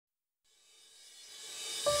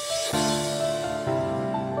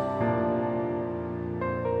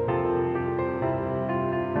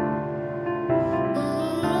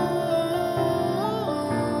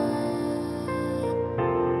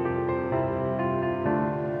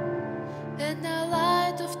In the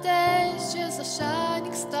light of day, she's a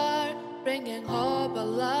shining star, bringing hope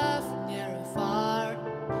and love near and far.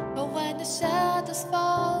 But when the shadows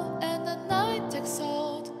fall and the night takes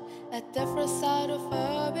hold, a different side of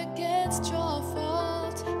her begins to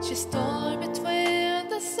unfold. She's torn between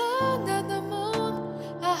the sun and the moon.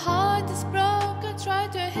 Her heart is broken, try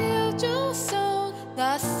to heal too soon.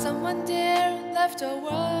 Lost someone dear, left her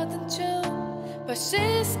world in tune, but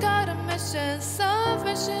she's got a mission,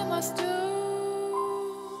 something she must do.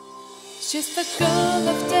 She's the girl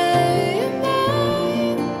of day and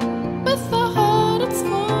night, with a heart that's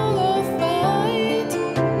full of fight.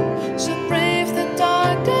 She'll brave the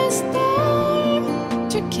darkest storm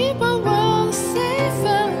to keep her world safe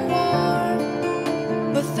and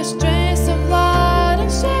warm. With the strength of light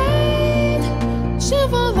and shade, she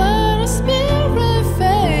will let her spirit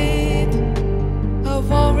fade. A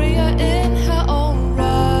warrior in her own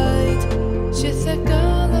right, she's a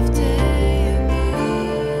girl of day and night.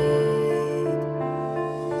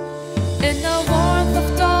 In the warmth of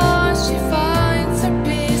dawn she finds her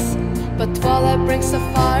peace, but twilight brings a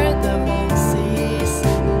fire that won't cease.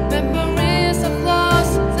 Memories of loss,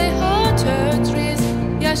 they haunt her dreams.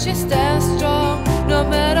 Yeah, she's there